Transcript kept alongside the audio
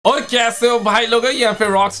कैसे हो भाई लोग? यहाँ पे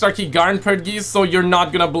Rockstar की गांड फट गई, so you're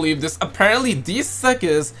not gonna believe this. Apparently these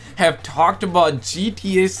suckers have talked about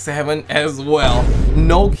GTA 7 as well.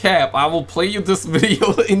 No cap. I will play you this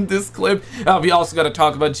video in this clip. We also gotta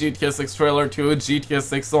talk about GTA 6 trailer 2, GTA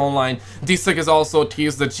 6 Online. These suckers also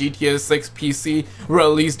teased the GTA 6 PC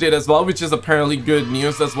release date as well, which is apparently good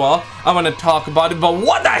news as well. I wanna talk about it, but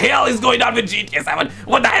what the hell is going on with GTA 7?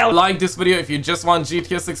 What the hell? Like this video if you just want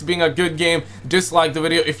GTA 6 being a good game. Dislike the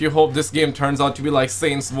video if you hope this game turns out to be like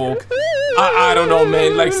Saints Woke. I don't know,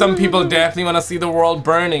 man. Like, some people definitely want to see the world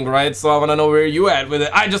burning, right? So I want to know where you at with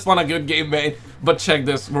it. I just want a good game, man. But check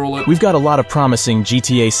this, roll it. We've got a lot of promising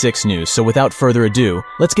GTA 6 news, so without further ado,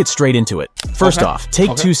 let's get straight into it. First off,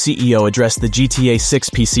 Take-Two CEO addressed the GTA 6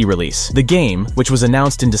 PC release. The game, which was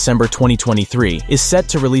announced in December 2023, is set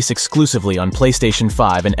to release exclusively on PlayStation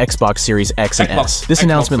 5 and Xbox Series X and S. This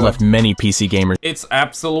announcement left many PC gamers. It's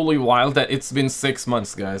absolutely wild that it's been 6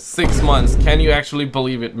 months, guys. 6 months. Can you actually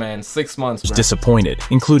believe it, man? 6 months, bro. Disappointed,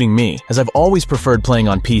 including me, as I've always preferred playing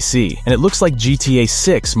on PC, and it looks like GTA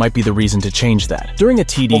 6 might be the reason to change that. During a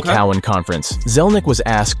TD Cowen conference, Zelnick was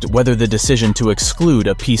asked whether the decision to exclude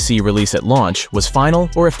a PC release at launch was final,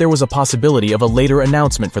 or if there was a possibility of a later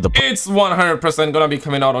announcement for the It's 100% gonna be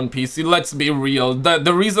coming out on PC, let's be real.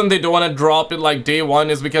 The reason they don't want to drop it like day one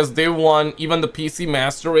is because day one, even the PC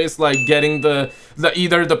Master Race, like getting the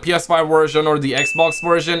either the PS5 version or the Xbox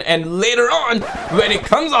version, and later on, when it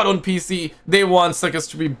comes out on PC, they want suckers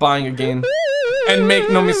to be buying again. And make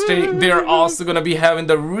no mistake, they're also gonna be having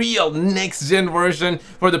the real next-gen version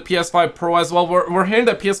for the PS5 Pro as well. We're hearing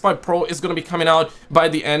that PS5 Pro is gonna be coming out by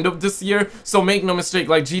the end of this year, so make no mistake,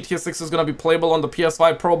 like GTA 6 is gonna be playable on the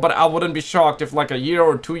PS5 Pro, but I wouldn't be shocked if like a year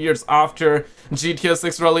or 2 years after GTA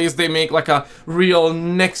 6 release, they make like a real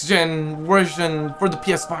next-gen version for the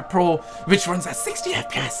PS5 Pro, which runs at 60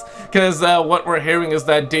 FPS. Because what we're hearing is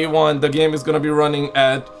that day one, the game is gonna be running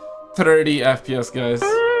at 30 FPS, guys.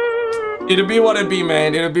 It'll be what it be,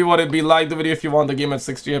 man. It'll be what it be. Like the video if you want the game at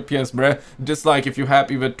 60 FPS, bruh. Dislike if you're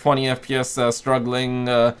happy with 20 FPS struggling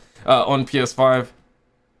on PS5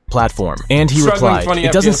 platform. And he replied,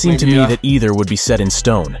 it doesn't seem to me that either would be set in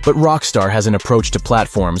stone, but Rockstar has an approach to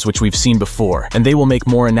platforms which we've seen before, and they will make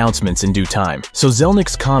more announcements in due time. So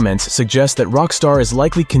Zelnick's comments suggest that Rockstar is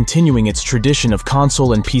likely continuing its tradition of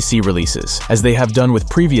console and PC releases, as they have done with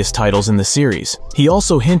previous titles in the series. He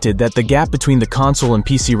also hinted that the gap between the console and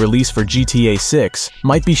PC release for GTA 6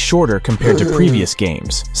 might be shorter compared to previous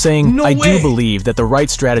games, saying, I do believe that the right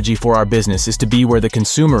strategy for our business is to be where the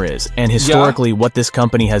consumer is, and historically what this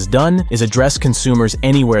company has done is address consumers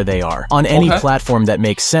anywhere they are, on any platform that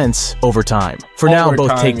makes sense over time. For now,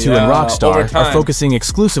 both Take-Two and Rockstar are focusing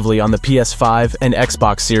exclusively on the PS5 and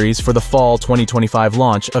Xbox Series for the fall 2025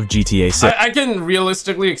 launch of GTA 6. I can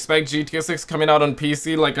realistically expect GTA 6 coming out on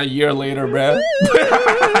PC like a year later, bruh.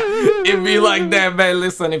 It'd be like that, man.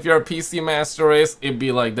 Listen, if you're a PC Master Race, it'd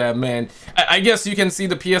be like that, man. I guess you can see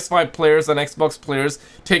the PS5 players and Xbox players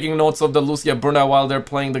taking notes of the Lucia Bruna while they're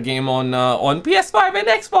playing the game on PS5 and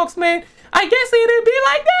Xbox, man. I guess it'd be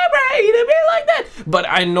like that, bro. It'd be like that. But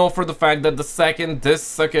I know for the fact that the second this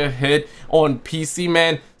sucker hit on PC,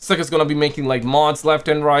 man, sucker's gonna be making like mods left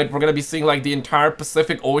and right. We're gonna be seeing like the entire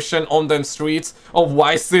Pacific Ocean on them streets of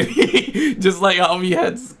Vice City. Just like how we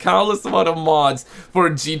had countless amount of mods for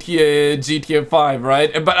GTA 5,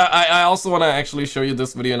 right? But I also want to actually show you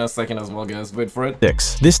this video in a second as well, guys. Wait for it.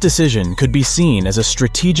 This decision could be seen as a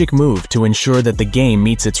strategic move to ensure that the game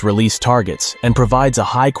meets its release targets and provides a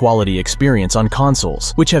high-quality experience on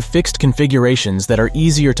consoles, which have fixed configurations that are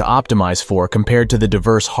easier to optimize for compared to the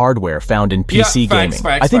diverse hardware found in PC gaming.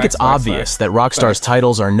 I think it's obvious that Rockstar's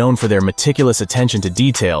titles are known for their meticulous attention to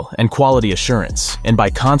detail and quality assurance, and by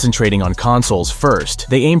concentrating on consoles first,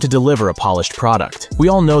 they aim to deliver a polished product. We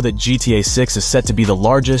all know that GTA 6 is set to be the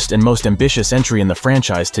largest and most ambitious entry in the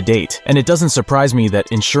franchise to date, and it doesn't surprise me that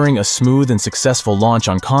ensuring a smooth and successful launch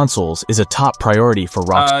on consoles is a top priority for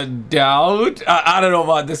Rockstar. I don't know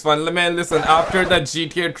about this one, man. Listen, after that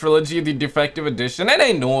GTA Trilogy, the defective edition, and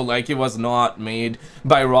I know like it was not made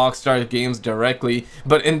by Rockstar Games directly,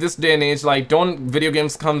 but in this day and age, like, don't video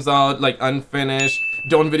games comes out like unfinished,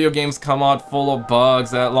 don't video games come out full of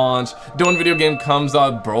bugs at launch, don't video game comes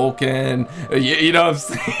out broken, you know what I'm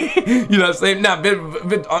saying? You know what I'm saying? Now,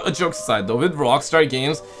 with jokes aside though, with Rockstar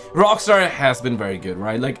Games, Rockstar has been very good,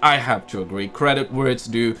 right? Like, I have to agree, credit where it's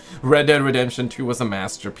due. Red Dead Redemption 2 was a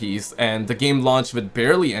masterpiece, and the game launched with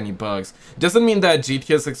barely any bugs. Doesn't mean that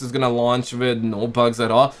GTA 6 is gonna launch with no bugs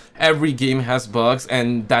at all. Every game has bugs,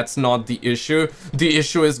 and that's not the issue. The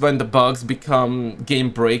issue is when the bugs become game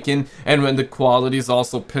breaking, and when the quality is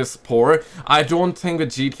also piss poor. I don't think with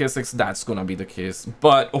GTA 6 that's gonna be the case,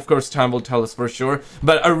 but of course time will tell us for sure.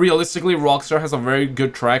 But realistically, Rockstar has a very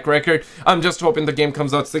good track record. I'm just hoping the game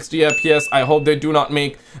comes out 60 FPS. I hope they do not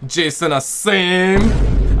make Jason a sim.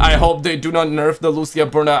 I hope they do not nerf the Lucia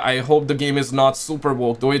Burna. I hope the game is not super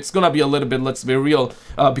woke, though it's gonna be a little bit, let's be real,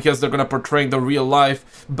 because they're gonna portray the real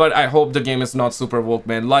life. But I hope the game is not super woke,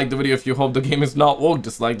 man. Like the video if you hope the game is not woke.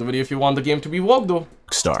 Dislike the video if you want the game to be woke, though.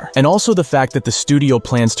 And also the fact that the studio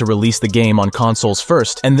plans to release the game on consoles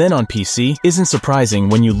first and then on PC isn't surprising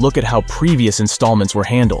when you look at how previous installments were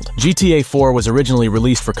handled. GTA 4 was originally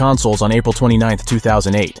released for consoles on April 29th,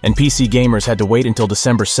 2008, and PC gamers had to wait until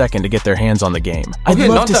December 2nd to get their hands on the game. I'd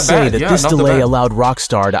love to say that this delay allowed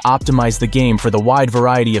Rockstar to optimize the game for the wide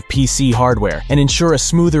variety of PC hardware and ensure a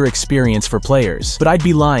smoother experience for players. But I'd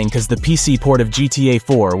be lying because the PC port of GTA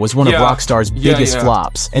 4 was one of Rockstar's biggest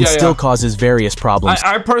flops and still causes various problems.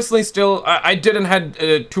 I personally still, I didn't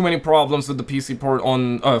had too many problems with the PC port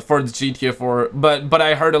on for the GTA 4, but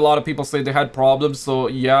I heard a lot of people say they had problems, so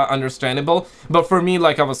yeah, understandable. But for me,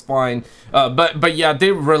 like, I was fine. But yeah,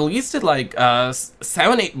 they released it like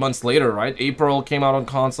 7-8 months later, right? April came out on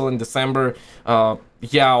console in December.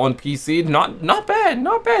 Yeah, on PC, not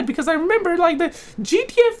bad, because I remember like the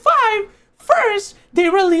GTA 5. First, they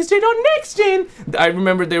released it on next gen. I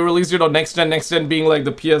remember they released it on next gen being like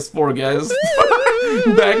the PS4, guys.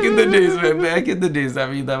 Back in the days, man, back in the days. I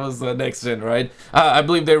mean, that was next gen, right? I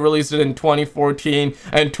believe they released it in 2014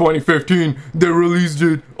 and 2015. They released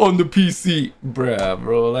it on the PC. Bruh,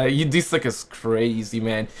 bro, like, this like is crazy,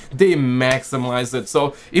 man. They maximized it.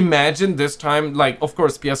 So imagine this time, like, of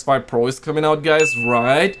course, PS5 Pro is coming out, guys,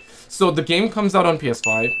 right? So the game comes out on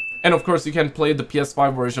PS5. And of course, you can play the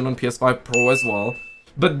PS5 version on PS5 Pro as well.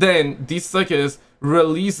 But then, these suckers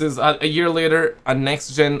releases a year later a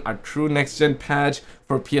true next-gen patch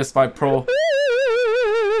for PS5 Pro.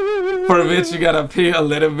 For which you gotta pay a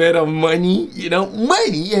little bit of money, you know,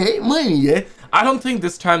 money, yeah. I don't think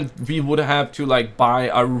this time we would have to like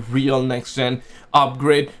buy a real next-gen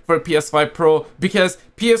upgrade for PS5 Pro, because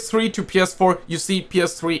PS3 to PS4, you see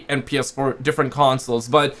PS3 and PS4 different consoles,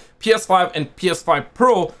 but PS5 and PS5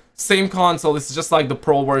 Pro, same console. It's just like the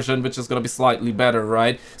Pro version, which is gonna be slightly better,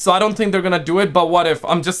 right? So I don't think they're gonna do it, but what if?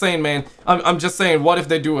 I'm just saying, man. I'm just saying, what if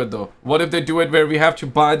they do it, though? What if they do it where we have to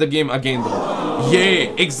buy the game again, though?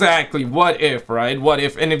 Yeah, exactly. What if, right? What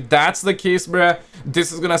if? And if that's the case, bruh,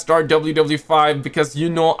 this is gonna start WW5, because,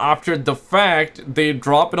 you know, after the fact, they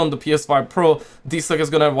drop it on the PS5 Pro, these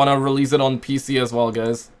suckers gonna wanna release it on PC as well,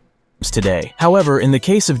 guys. Today. However, in the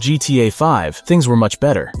case of GTA 5, things were much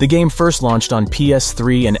better. The game first launched on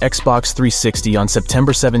PS3 and Xbox 360 on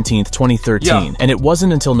September 17th, 2013, and it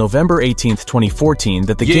wasn't until November 18th, 2014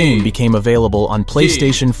 that the game became available on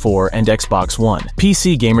PlayStation 4 and Xbox One.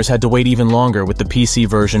 PC gamers had to wait even longer, with the PC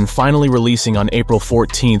version finally releasing on April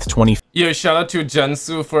 14th, 2015. Yo, shout out to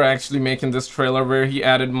Jensu for actually making this trailer where he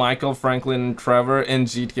added Michael, Franklin, and Trevor in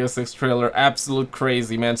GTA 6 trailer. Absolute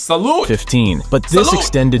crazy, man. Salute! But this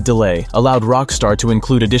extended delay allowed Rockstar to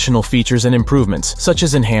include additional features and improvements, such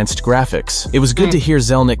as enhanced graphics. It was good to hear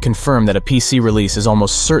Zelnick confirm that a PC release is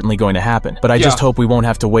almost certainly going to happen, but I just hope we won't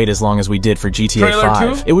have to wait as long as we did for GTA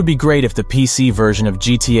 5. It would be great if the PC version of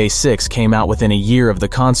GTA 6 came out within a year of the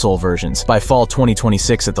console versions, by fall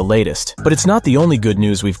 2026 at the latest. But it's not the only good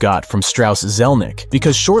news we've got from Strauss Zelnick,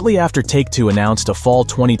 because shortly after Take-Two announced a fall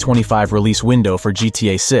 2025 release window for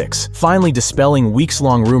GTA 6, finally dispelling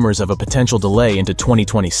weeks-long rumors of a potential delay into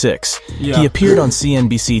 2026. He appeared on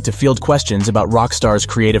CNBC to field questions about Rockstar's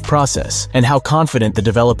creative process and how confident the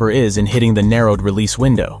developer is in hitting the narrowed release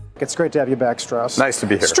window. It's great to have you back, Strauss. Nice to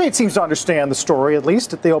be here. Street seems to understand the story, at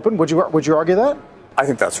least at the open. Would you argue that? I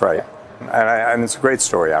think that's right, and it's a great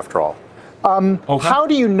story after all. How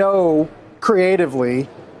do you know creatively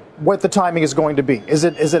what the timing is going to be? Is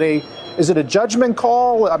it a judgment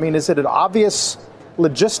call? I mean, is it an obvious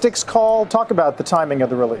logistics call? Talk about the timing of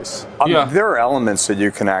the release. There are elements that you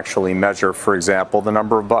can actually measure. For example, the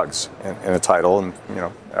number of bugs in a title, and you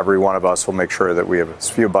know, every one of us will make sure that we have as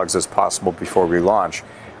few bugs as possible before we launch.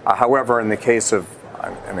 However, in the case of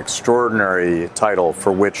an extraordinary title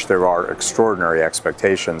for which there are extraordinary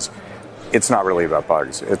expectations, it's not really about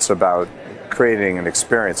bugs. It's about creating an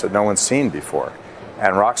experience that no one's seen before.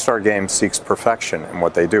 And Rockstar Games seeks perfection in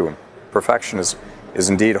what they do. Perfection is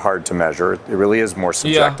indeed hard to measure. It really is more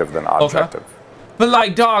subjective than objective. But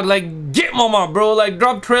like, dog, like, get mama, bro. Like,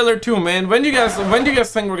 drop trailer 2, man. When do you guys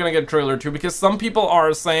think we're gonna get trailer 2? Because some people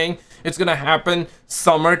are saying it's gonna happen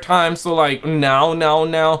summertime, so like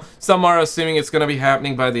now. Some are assuming it's gonna be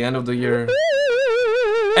happening by the end of the year.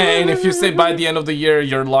 And if you say by the end of the year,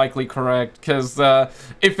 you're likely correct, because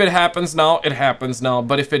if it happens now, it happens now.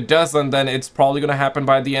 But if it doesn't, then it's probably gonna happen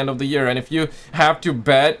by the end of the year. And if you have to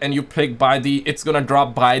bet and you pick it's gonna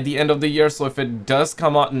drop by the end of the year. So if it does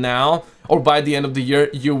come out now or by the end of the year,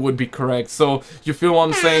 you would be correct. So you feel what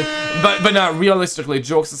I'm saying? But not realistically,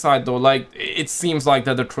 jokes aside though, like it seems like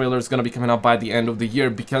that the trailer is gonna be coming out by the end of the year,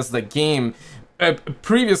 because the game,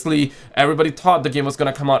 previously everybody thought the game was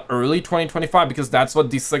gonna come out early 2025, because that's what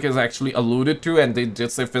DeSick actually alluded to, and they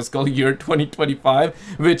did say fiscal year 2025,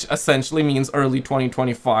 which essentially means early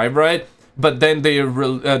 2025, right? But then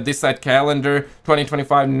they said calendar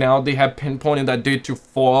 2025. Now they have pinpointed that date to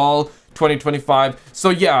fall 2025. So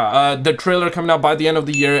yeah, the trailer coming out by the end of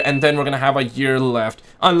the year, and then we're gonna have a year left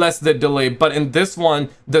unless they delay. But in this one,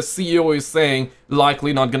 the CEO is saying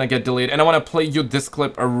likely not gonna get delayed, and I want to play you this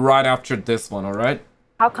clip right after this one. All right,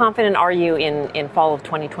 how confident are you in fall of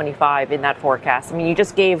 2025 in that forecast? I mean, you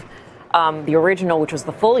just gave the original, which was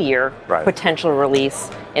the full year potential release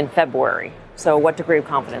in February. So what degree of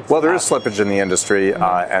confidence? Well, there is slippage in the industry,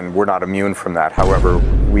 and we're not immune from that. However,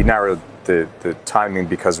 we narrowed the timing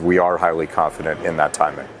because we are highly confident in that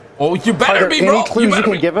timing. Oh, you better be, bro! Any clues you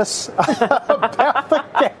can give us about the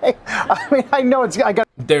game? I mean, I know it's...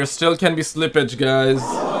 There still can be slippage, guys.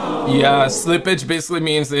 Yeah, slippage basically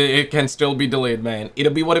means it can still be delayed, man.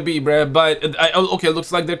 It'll be what it be, bruh. But, okay,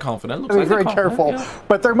 looks like they're confident. Looks like very careful. Yeah.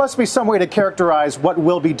 But there must be some way to characterize what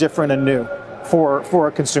will be different and new for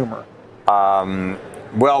a consumer.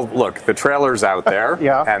 Well, look, the trailer's out there,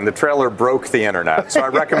 and the trailer broke the internet. So I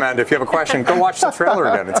recommend, if you have a question, go watch the trailer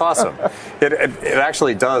again. It's awesome. It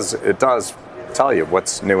actually does tell you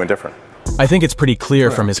what's new and different. I think it's pretty clear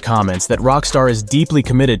from his comments that Rockstar is deeply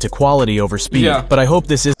committed to quality over speed, but I hope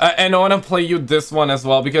this is... and I want to play you this one as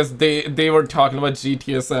well, because they were talking about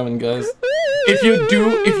GTA 7, guys. If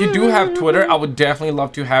you do have Twitter, I would definitely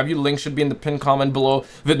love to have you. Link should be in the pinned comment below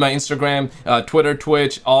with my Instagram, Twitter,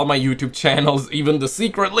 Twitch, all my YouTube channels, even the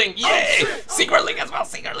secret link. Yay! Secret link as well,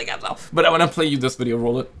 secret link as well. But I want to play you this video.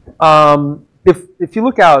 Roll it. If you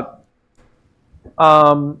look out,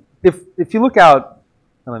 if you look out,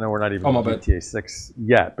 I don't know, we're not even on GTA 6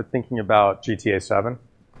 yet, but thinking about GTA 7.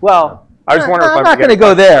 Well, I just wonder if I'm not going to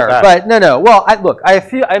go there, but no. Well, I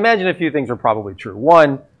imagine a few things are probably true.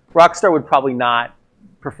 One, Rockstar would probably not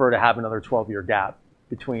prefer to have another 12-year gap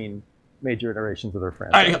between major iterations of their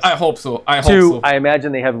franchise. I hope so. Two, I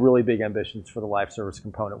imagine they have really big ambitions for the live service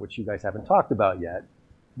component, which you guys haven't talked about yet.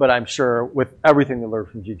 But I'm sure with everything they learned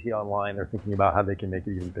from GTA Online, they're thinking about how they can make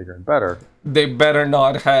it even bigger and better. They better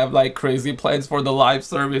not have like crazy plans for the live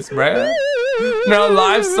service, bruh. Now,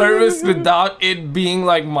 live service without it being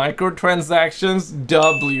like microtransactions,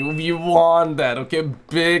 we want that, okay?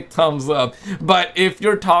 Big thumbs up. But if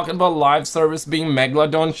you're talking about live service being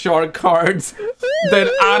Megalodon shark cards, then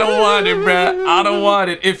I don't want it, bruh. I don't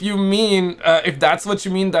want it. If you mean, if that's what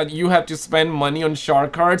you mean, that you have to spend money on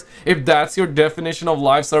shark cards, if that's your definition of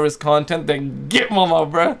live service content, then get mama,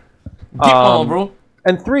 bruh. Get mama, bro.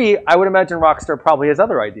 And three, I would imagine Rockstar probably has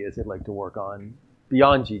other ideas they'd like to work on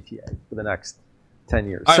beyond GTA for the next 10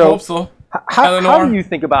 years. I hope so. How do you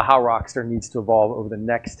think about how Rockstar needs to evolve over the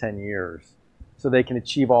next 10 years so they can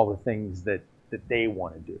achieve all the things that they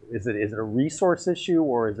want to do? Is it a resource issue,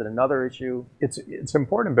 or is it another issue? It's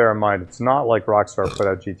important to bear in mind, it's not like Rockstar put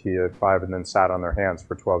out GTA 5 and then sat on their hands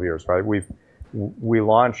for 12 years, right? We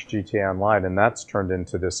launched GTA Online, and that's turned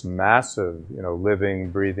into this massive, living,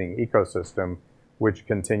 breathing ecosystem which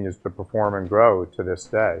continues to perform and grow to this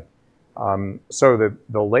day. So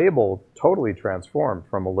the label totally transformed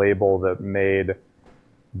from a label that made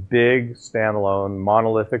big, standalone,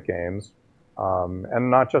 monolithic games,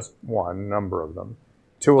 and not just one, number of them,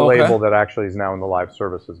 to a label that actually is now in the live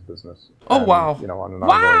services business. Oh, and, wow. On an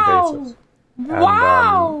ongoing basis.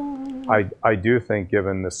 And I do think,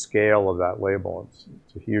 given the scale of that label, it's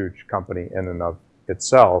a huge company in and of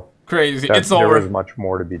itself. Crazy. It's over. There is much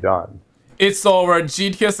more to be done. It's over.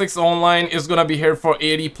 GTA 6 Online is gonna be here for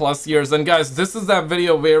 80+ years. And guys, this is that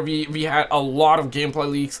video where we had a lot of gameplay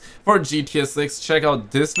leaks for GTA 6. Check out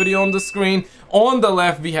this video on the screen. On the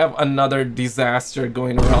left, we have another disaster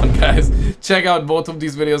going around, guys. Check out both of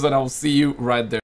these videos and I'll see you right there.